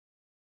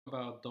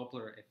about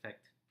Doppler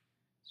effect.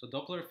 So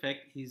Doppler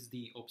effect is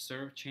the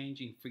observed change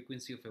in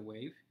frequency of a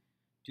wave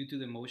due to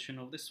the motion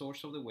of the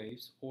source of the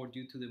waves or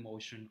due to the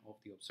motion of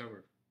the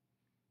observer,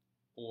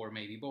 or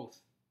maybe both.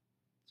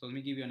 So let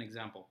me give you an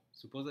example.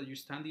 Suppose that you're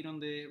standing on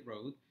the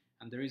road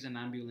and there is an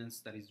ambulance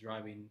that is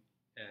driving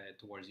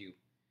towards you.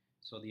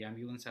 So the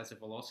ambulance has a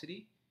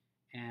velocity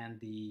and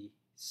the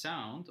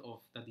sound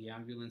that the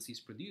ambulance is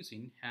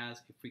producing has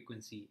a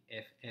frequency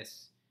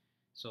Fs.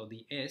 So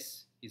the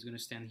S is going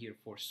to stand here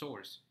for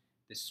source.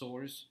 The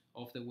source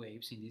of the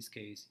waves in this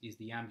case is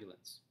the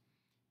ambulance.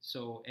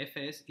 So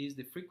Fs is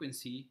the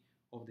frequency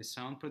of the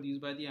sound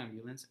produced by the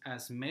ambulance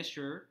as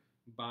measured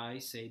by,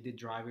 say, the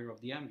driver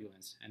of the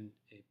ambulance and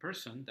a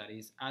person that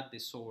is at the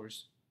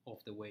source of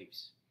the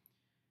waves.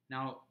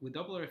 Now, with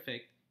Doppler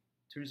effect,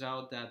 turns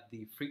out that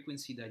the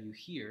frequency that you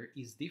hear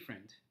is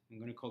different. I'm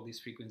going to call this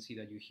frequency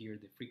that you hear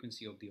the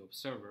frequency of the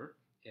observer,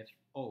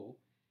 Fo.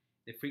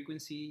 The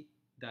frequency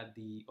that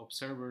the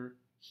observer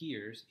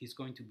hears is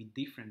going to be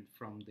different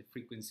from the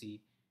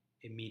frequency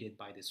emitted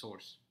by the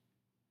source.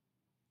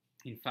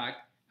 In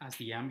fact, as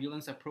the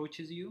ambulance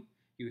approaches you,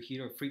 you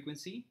hear a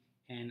frequency,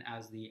 and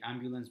as the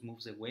ambulance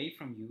moves away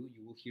from you,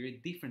 you will hear a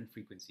different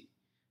frequency.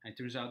 And it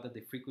turns out that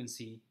the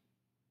frequency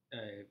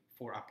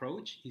for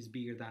approach is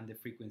bigger than the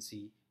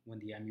frequency when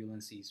the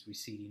ambulance is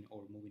receding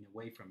or moving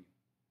away from you.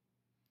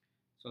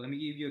 So let me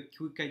give you a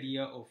quick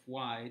idea of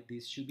why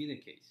this should be the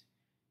case.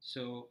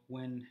 So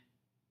when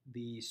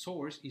the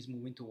source is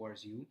moving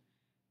towards you,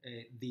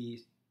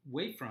 the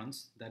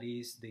wavefronts, that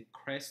is the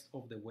crest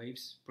of the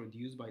waves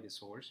produced by the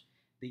source,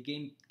 they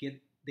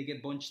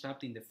get bunched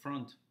up in the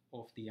front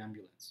of the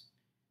ambulance.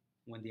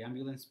 When the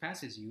ambulance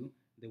passes you,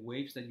 the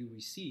waves that you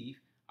receive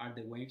are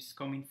the waves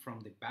coming from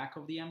the back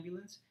of the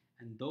ambulance,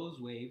 and those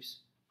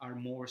waves are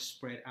more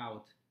spread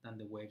out than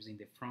the waves in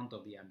the front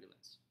of the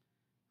ambulance.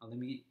 Now let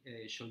me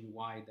show you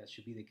why that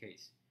should be the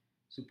case.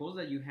 Suppose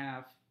that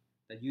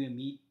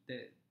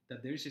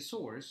that there is a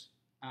source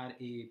at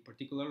a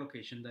particular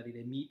location that it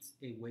emits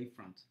a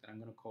wavefront that I'm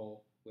going to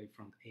call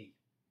wavefront A.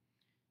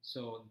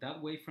 So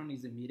that wavefront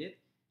is emitted.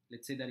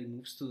 Let's say that it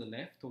moves to the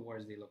left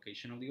towards the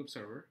location of the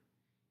observer,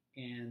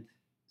 and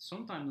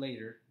sometime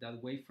later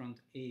that wavefront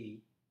A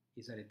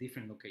is at a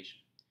different location.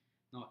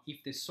 Now,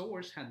 if the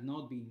source had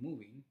not been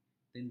moving,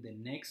 then the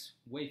next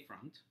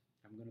wavefront,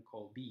 I'm going to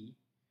call B,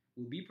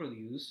 will be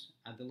produced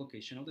at the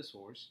location of the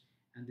source,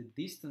 and the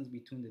distance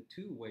between the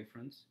two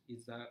wavefronts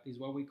is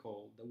what we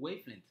call the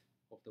wavelength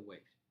of the wave.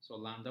 So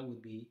lambda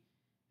would be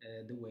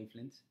the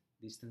wavelength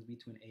distance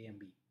between A and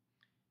B.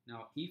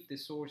 Now, if the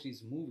source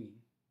is moving,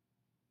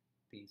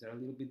 things are a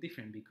little bit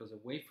different because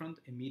a wavefront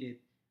emitted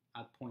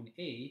at point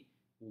A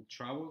will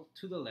travel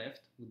to the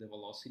left with the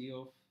velocity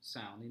of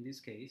sound in this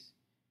case,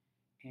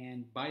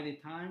 and by the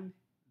time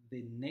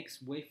the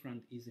next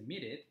wavefront is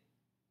emitted,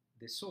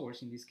 the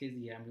source, in this case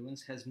the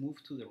ambulance, has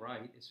moved to the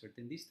right a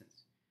certain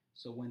distance.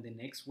 So when the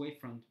next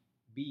wavefront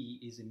B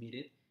is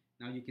emitted,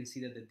 now you can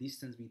see that the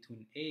distance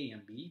between A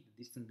and B,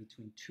 the distance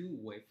between two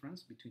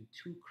wavefronts, between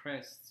two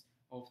crests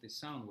of the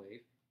sound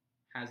wave,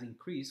 has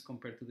increased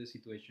compared to the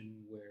situation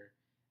where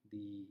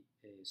the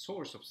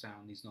source of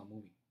sound is not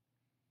moving.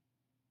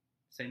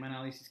 Same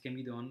analysis can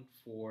be done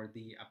for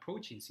the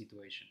approaching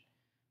situation,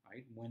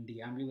 right? When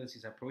the ambulance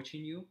is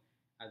approaching you,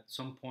 at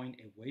some point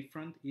a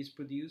wavefront is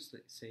produced.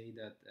 Let's say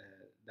that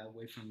that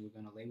wavefront, we're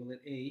going to label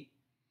it A.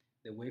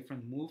 The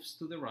wavefront moves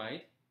to the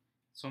right.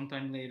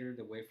 Sometime later,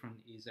 the wavefront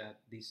is at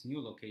this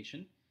new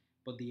location,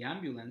 but the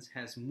ambulance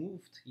has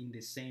moved in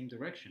the same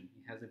direction.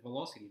 It has a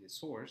velocity. The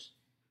source,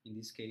 in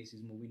this case,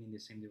 is moving in the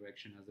same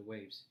direction as the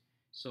waves.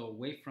 So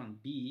wavefront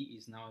B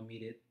is now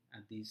emitted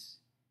at this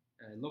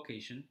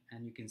location,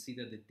 and you can see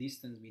that the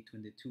distance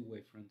between the two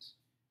wavefronts,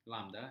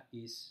 lambda,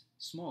 is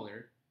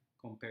smaller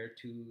compared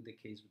to the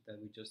case that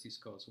we just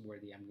discussed where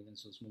the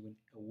ambulance was moving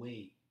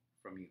away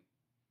from you.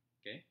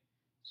 Okay,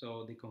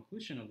 so the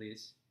conclusion of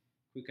this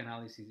quick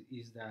analysis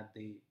is that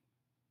the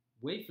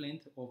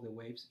wavelength of the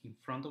waves in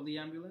front of the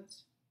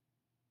ambulance,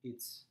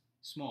 it's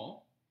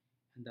small,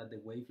 and that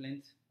the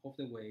wavelength of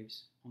the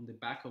waves on the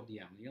back of the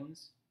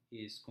ambulance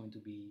is going to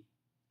be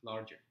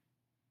larger.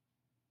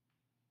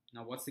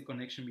 Now, what's the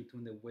connection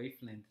between the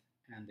wavelength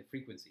and the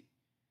frequency?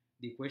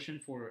 The equation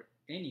for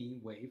any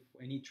wave,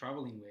 any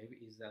traveling wave,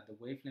 is that the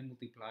wavelength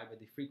multiplied by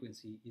the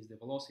frequency is the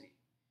velocity.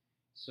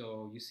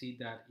 So you see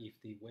that if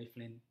the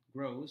wavelength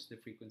grows, the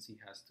frequency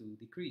has to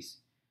decrease.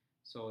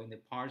 So in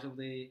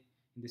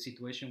the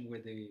situation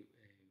where the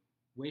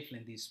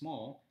wavelength is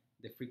small,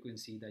 the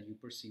frequency that you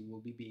perceive will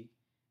be big,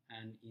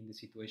 and in the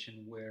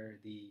situation where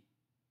the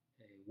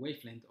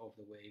wavelength of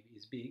the wave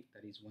is big,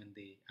 that is when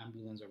the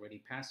ambulance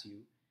already passed you,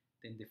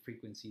 then the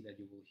frequency that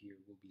you will hear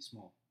will be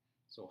small.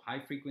 So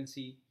high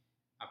frequency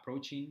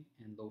approaching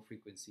and low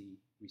frequency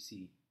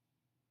receding.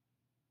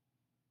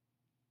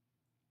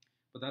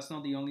 But that's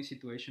not the only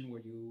situation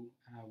where you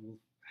will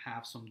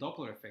have some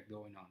Doppler effect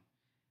going on.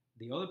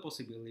 The other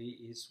possibility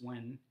is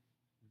when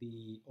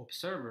the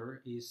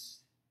observer is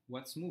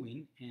what's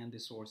moving and the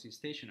source is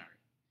stationary.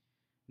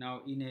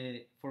 Now,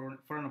 for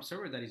an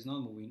observer that is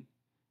not moving,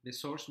 The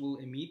source will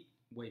emit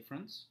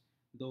wavefronts.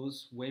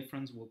 Those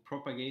wavefronts will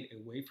propagate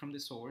away from the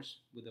source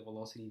with the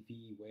velocity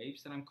v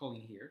waves that I'm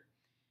calling here.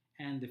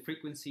 And the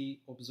frequency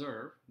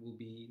observed will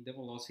be the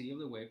velocity of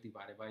the wave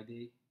divided by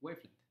the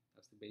wavelength.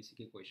 That's the basic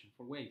equation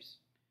for waves.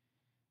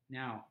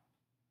 Now,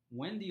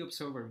 when the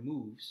observer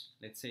moves,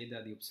 let's say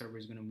that the observer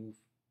is going to move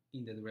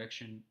in the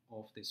direction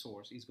of the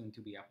source, is going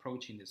to be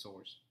approaching the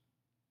source.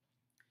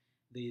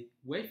 The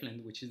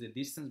wavelength, which is the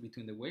distance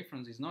between the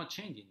wavefronts, is not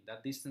changing.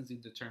 That distance is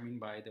determined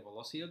by the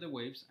velocity of the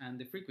waves and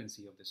the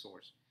frequency of the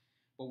source.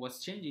 But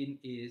what's changing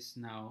is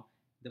now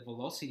the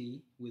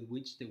velocity with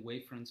which the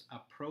wavefronts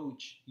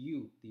approach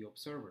you, the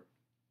observer.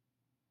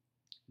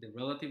 The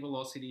relative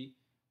velocity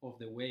of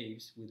the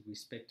waves with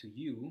respect to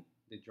you,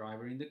 the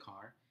driver in the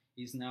car,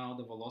 is now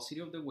the velocity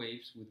of the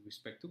waves with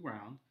respect to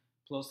ground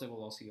plus the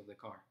velocity of the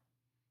car.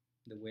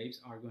 The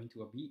waves are going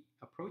to be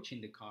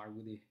approaching the car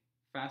with a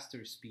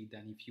faster speed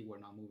than if you were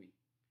not moving.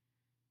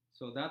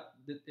 So that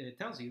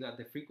tells you that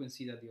the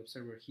frequency that the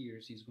observer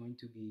hears is going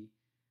to be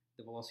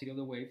the velocity of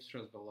the waves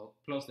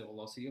plus the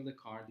velocity of the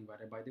car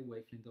divided by the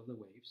wavelength of the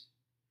waves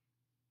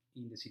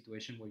in the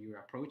situation where you're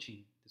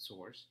approaching the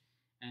source.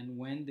 And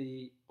when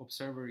the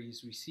observer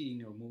is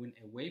receding or moving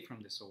away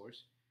from the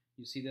source,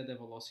 you see that the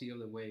velocity of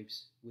the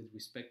waves with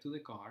respect to the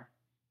car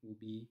will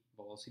be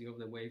velocity of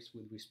the waves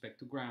with respect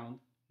to ground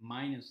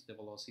minus the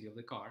velocity of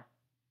the car,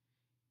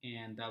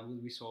 and that will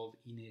result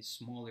in a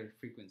smaller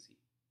frequency.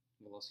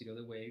 Velocity of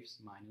the waves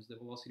minus the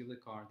velocity of the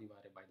car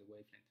divided by the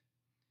wavelength.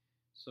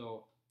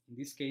 So in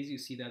this case, you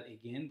see that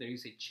again there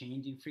is a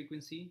change in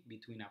frequency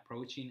between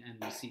approaching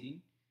and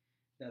receding,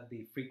 that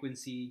the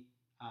frequency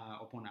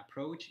upon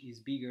approach is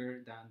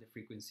bigger than the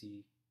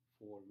frequency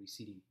for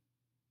receding.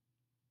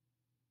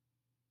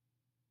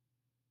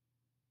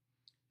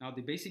 Now,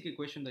 the basic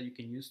equation that you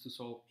can use to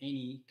solve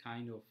any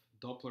kind of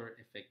Doppler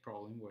effect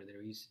problem where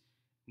there is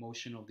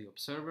motion of the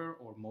observer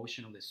or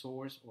motion of the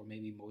source or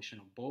maybe motion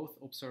of both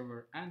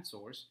observer and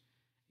source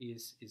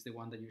is the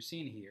one that you're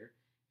seeing here.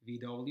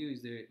 Vw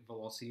is the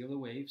velocity of the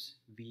waves,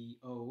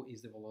 Vo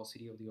is the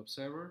velocity of the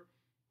observer,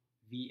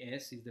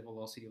 Vs is the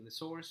velocity of the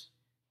source,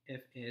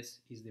 Fs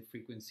is the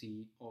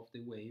frequency of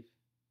the wave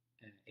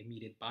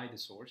emitted by the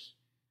source,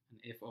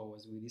 and Fo,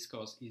 as we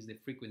discussed, is the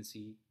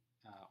frequency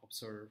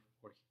observed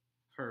or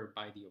heard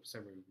by the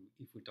observer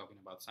if we're talking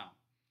about sound.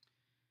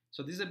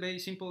 So this is a very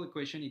simple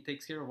equation. It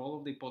takes care of all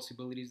of the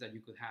possibilities that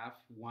you could have,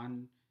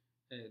 one,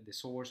 the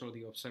source or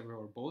the observer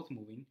or both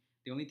moving.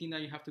 The only thing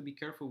that you have to be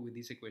careful with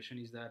this equation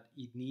is that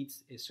it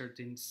needs a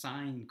certain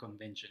sign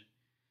convention.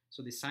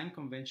 So the sign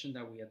convention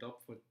that we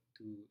adopt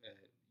to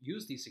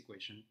use this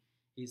equation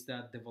is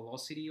that the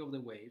velocity of the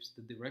waves,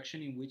 the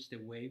direction in which the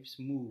waves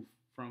move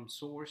from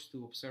source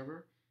to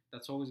observer,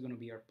 that's always going to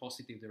be our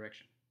positive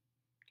direction.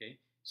 Okay?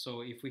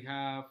 So if we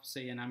have,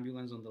 say, an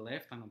ambulance on the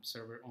left and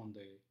observer on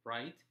the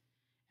right,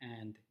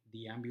 and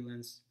the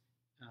ambulance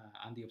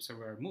and the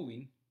observer are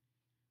moving,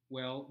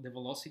 well, the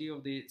velocity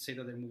of the, say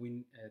that they're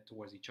moving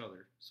towards each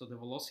other. So the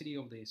velocity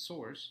of the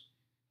source,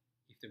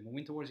 if they're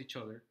moving towards each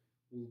other,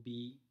 will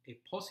be a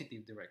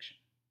positive direction.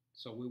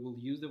 So we will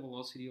use the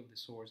velocity of the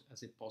source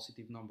as a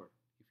positive number.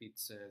 If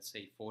it's,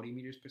 say, 40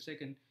 meters per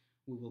second,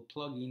 we will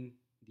plug in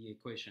the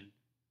equation,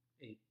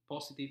 a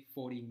positive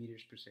 40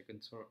 meters per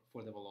second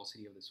for the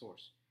velocity of the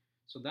source.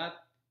 So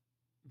that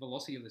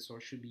velocity of the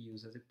source should be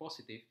used as a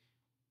positive,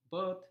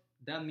 but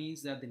that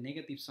means that the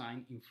negative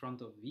sign in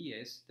front of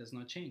Vs does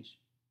not change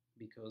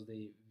because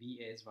the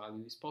Vs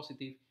value is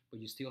positive,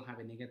 but you still have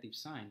a negative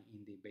sign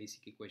in the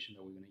basic equation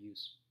that we're going to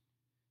use.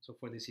 So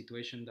for the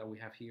situation that we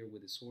have here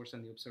with the source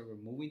and the observer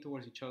moving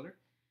towards each other,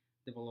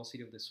 the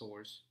velocity of the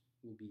source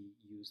will be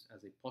used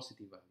as a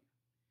positive value.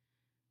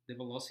 The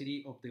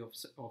velocity of the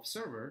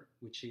observer,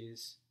 which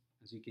is,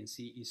 as you can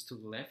see, is to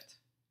the left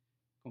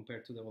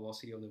compared to the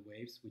velocity of the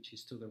waves, which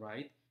is to the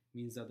right,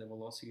 means that the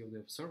velocity of the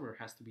observer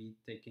has to be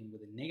taken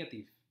with a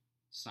negative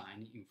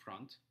sign in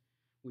front,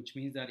 which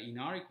means that in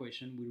our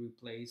equation we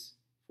replace,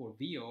 for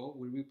Vo,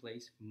 we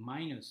replace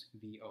minus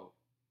Vo.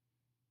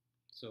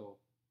 So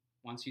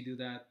once you do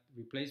that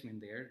replacement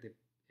there, the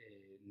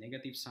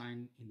negative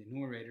sign in the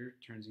numerator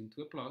turns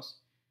into a plus,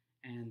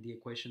 and the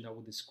equation that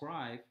would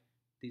describe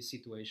this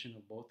situation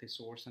of both the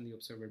source and the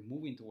observer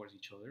moving towards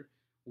each other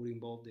would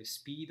involve the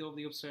speed of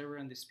the observer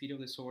and the speed of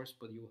the source,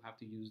 but you will have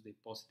to use the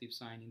positive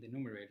sign in the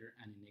numerator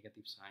and a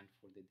negative sign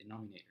for the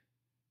denominator.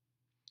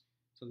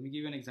 So let me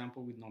give you an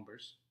example with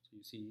numbers. So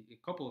you see a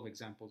couple of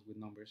examples with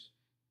numbers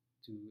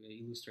to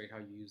illustrate how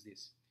you use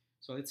this.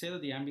 So let's say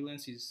that the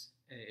ambulance is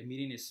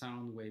emitting a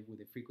sound wave with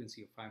a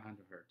frequency of 500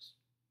 Hertz.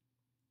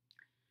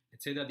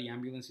 Let's say that the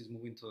ambulance is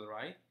moving to the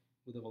right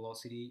with a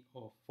velocity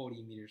of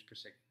 40 meters per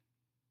second.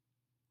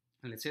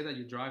 And let's say that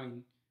you're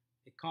driving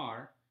a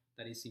car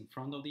that is in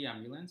front of the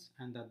ambulance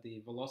and that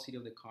the velocity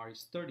of the car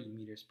is 30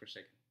 meters per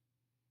second.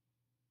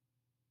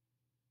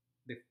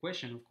 The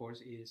question, of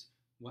course, is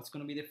what's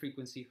going to be the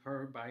frequency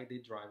heard by the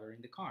driver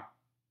in the car?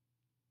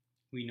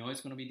 We know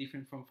it's going to be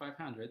different from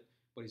 500,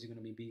 but is it going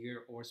to be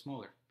bigger or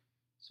smaller?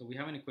 So we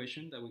have an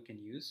equation that we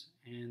can use,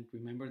 and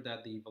remember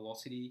that the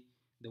velocity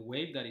The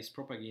wave that is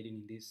propagating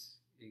in this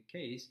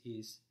case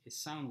is a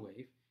sound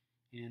wave,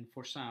 and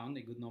for sound,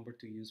 a good number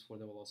to use for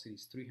the velocity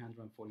is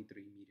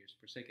 343 meters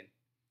per second.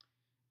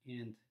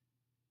 And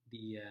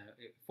the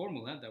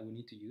formula that we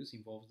need to use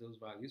involves those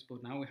values,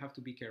 but now we have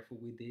to be careful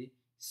with the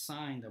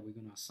sign that we're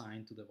going to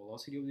assign to the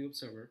velocity of the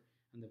observer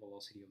and the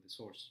velocity of the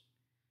source.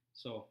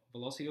 So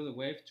velocity of the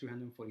wave,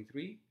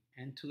 343,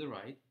 and to the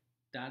right,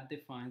 that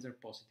defines our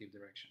positive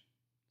direction.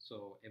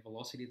 So a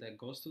velocity that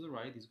goes to the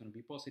right is going to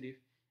be positive,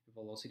 a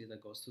velocity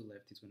that goes to the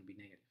left is going to be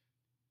negative.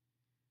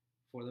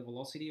 For the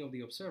velocity of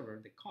the observer,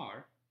 the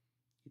car,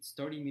 it's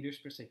 30 meters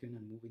per second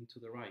and moving to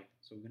the right.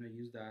 So we're going to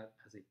use that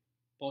as a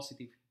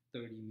positive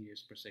 30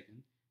 meters per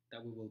second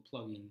that we will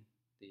plug in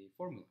the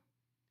formula.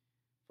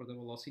 For the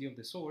velocity of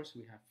the source,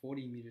 we have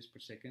 40 meters per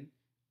second,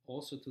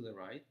 also to the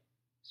right.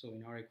 So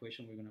in our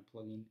equation, we're going to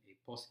plug in a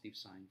positive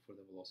sign for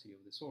the velocity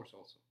of the source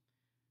also.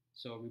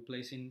 So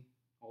replacing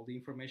all the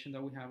information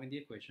that we have in the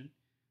equation,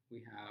 we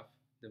have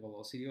the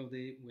velocity of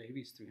the wave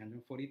is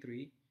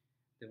 343,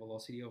 the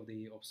velocity of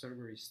the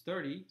observer is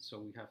 30, so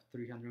we have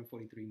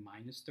 343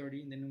 minus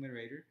 30 in the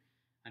numerator,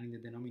 and in the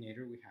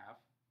denominator we have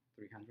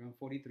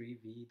 343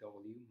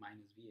 VW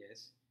minus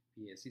VS.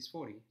 VS is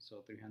 40,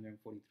 so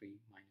 343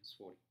 minus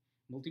 40.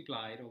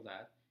 Multiply all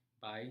that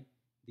by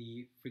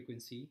the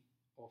frequency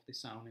of the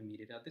sound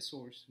emitted at the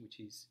source, which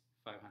is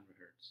 500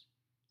 Hertz.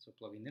 So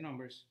plugging the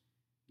numbers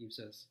gives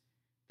us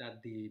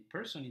that the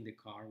person in the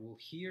car will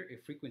hear a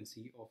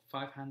frequency of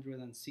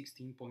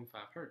 516.5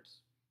 Hertz.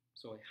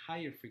 So a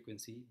higher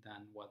frequency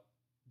than what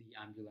the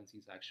ambulance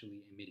is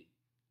actually emitting,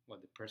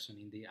 what the person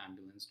in the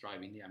ambulance,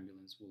 driving the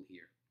ambulance, will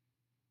hear.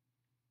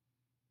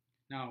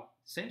 Now,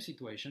 same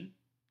situation,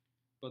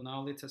 but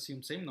now let's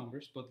assume same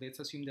numbers, but let's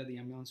assume that the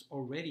ambulance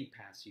already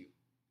passed you,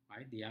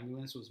 right? The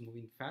ambulance was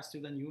moving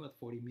faster than you at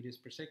 40 meters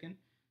per second,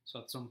 so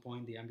at some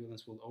point the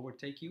ambulance will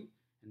overtake you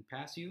and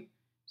pass you.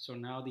 So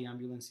now the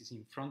ambulance is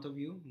in front of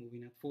you,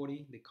 moving at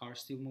 40, the car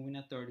still moving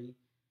at 30,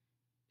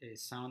 a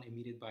sound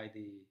emitted by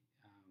the,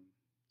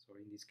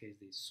 in this case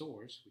the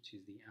source, which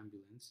is the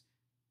ambulance,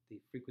 the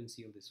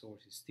frequency of the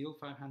source is still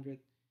 500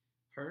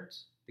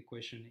 Hertz. The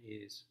question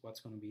is, what's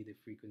going to be the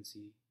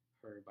frequency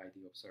heard by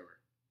the observer?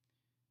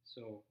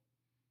 So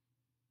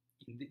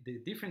the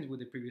difference with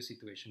the previous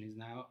situation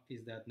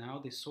is that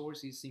now the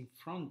source is in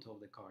front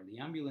of the car, the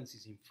ambulance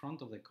is in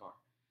front of the car.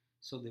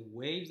 So the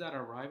waves that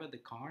arrive at the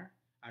car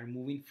are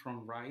moving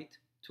from right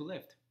to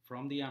left,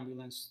 from the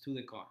ambulance to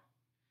the car.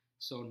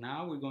 So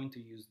now we're going to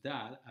use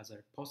that as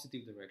our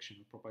positive direction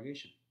of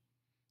propagation.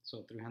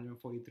 So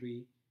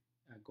 343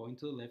 going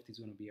to the left is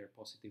going to be our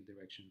positive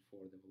direction for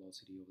the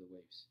velocity of the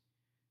waves.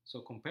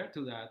 So compared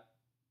to that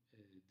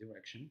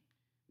direction,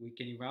 we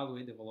can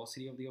evaluate the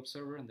velocity of the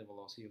observer and the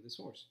velocity of the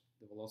source.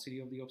 The velocity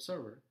of the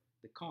observer,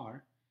 the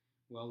car,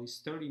 well,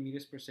 is 30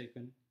 meters per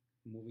second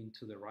moving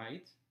to the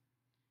right.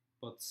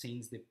 But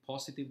since the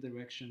positive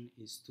direction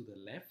is to the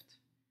left,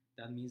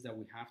 that means that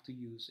we have to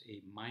use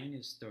a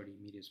minus 30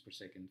 meters per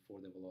second for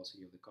the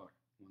velocity of the car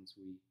once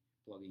we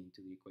plug it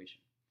into the equation.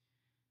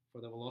 For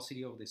the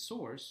velocity of the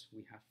source,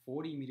 we have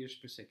 40 meters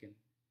per second.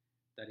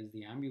 That is,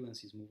 the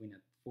ambulance is moving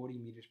at 40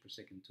 meters per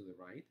second to the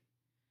right.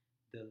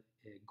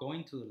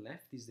 Going to the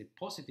left is the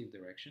positive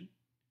direction,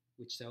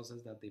 which tells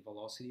us that the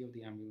velocity of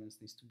the ambulance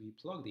needs to be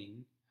plugged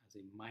in as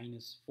a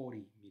minus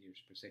 40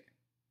 meters per second.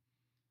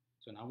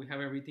 So now we have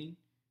everything.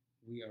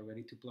 We are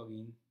ready to plug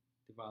in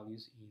the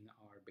values in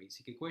our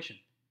basic equation.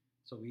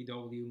 So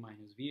VW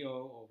minus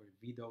VO over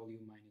VW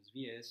minus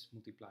VS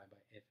multiplied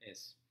by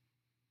Fs.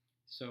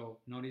 So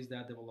notice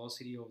that the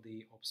velocity of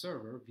the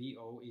observer,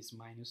 VO, is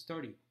minus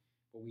 30,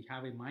 but we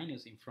have a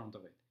minus in front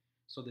of it.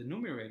 So the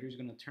numerator is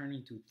going to turn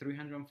into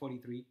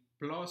 343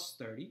 plus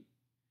 30,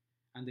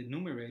 and the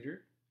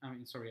denominator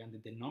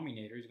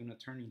is going to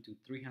turn into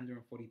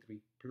 343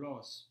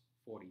 plus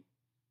 40,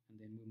 and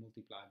then we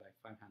multiply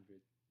by 500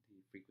 the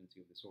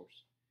frequency of the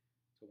source.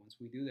 So once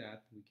we do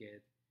that, we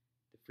get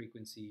the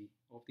frequency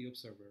of the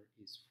observer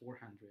is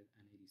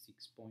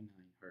 486.9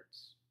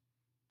 Hertz.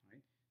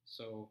 Right?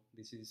 So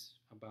this is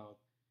about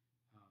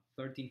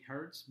 13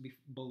 Hertz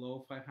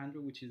below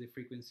 500, which is the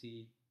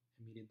frequency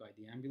emitted by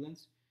the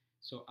ambulance.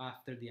 So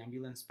after the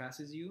ambulance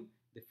passes you,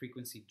 the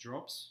frequency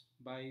drops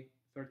by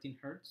 13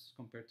 Hertz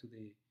compared to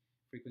the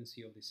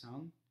frequency of the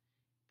sound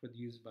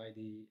produced by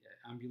the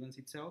ambulance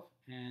itself.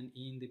 And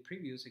in the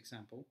previous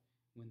example,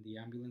 when the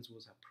ambulance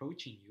was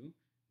approaching you,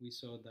 we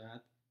saw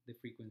that the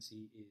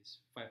frequency is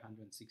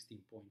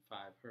 516.5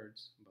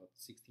 Hertz, about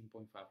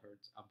 16.5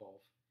 Hertz above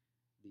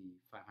the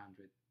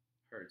 500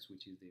 Hertz,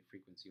 which is the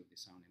frequency of the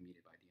sound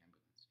emitted by the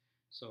ambulance.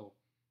 So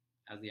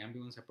as the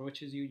ambulance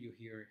approaches you, you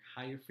hear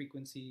higher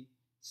frequency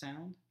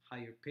sound,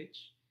 higher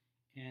pitch,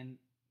 and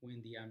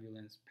when the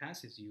ambulance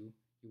passes you,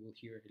 you will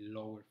hear a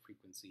lower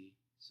frequency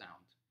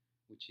sound,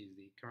 which is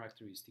the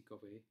characteristic of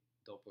a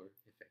Doppler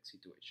effect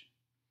situation.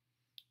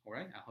 All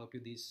right, I hope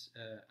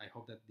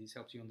that this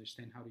helps you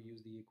understand how to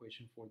use the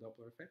equation for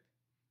Doppler effect.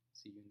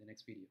 See you in the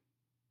next video.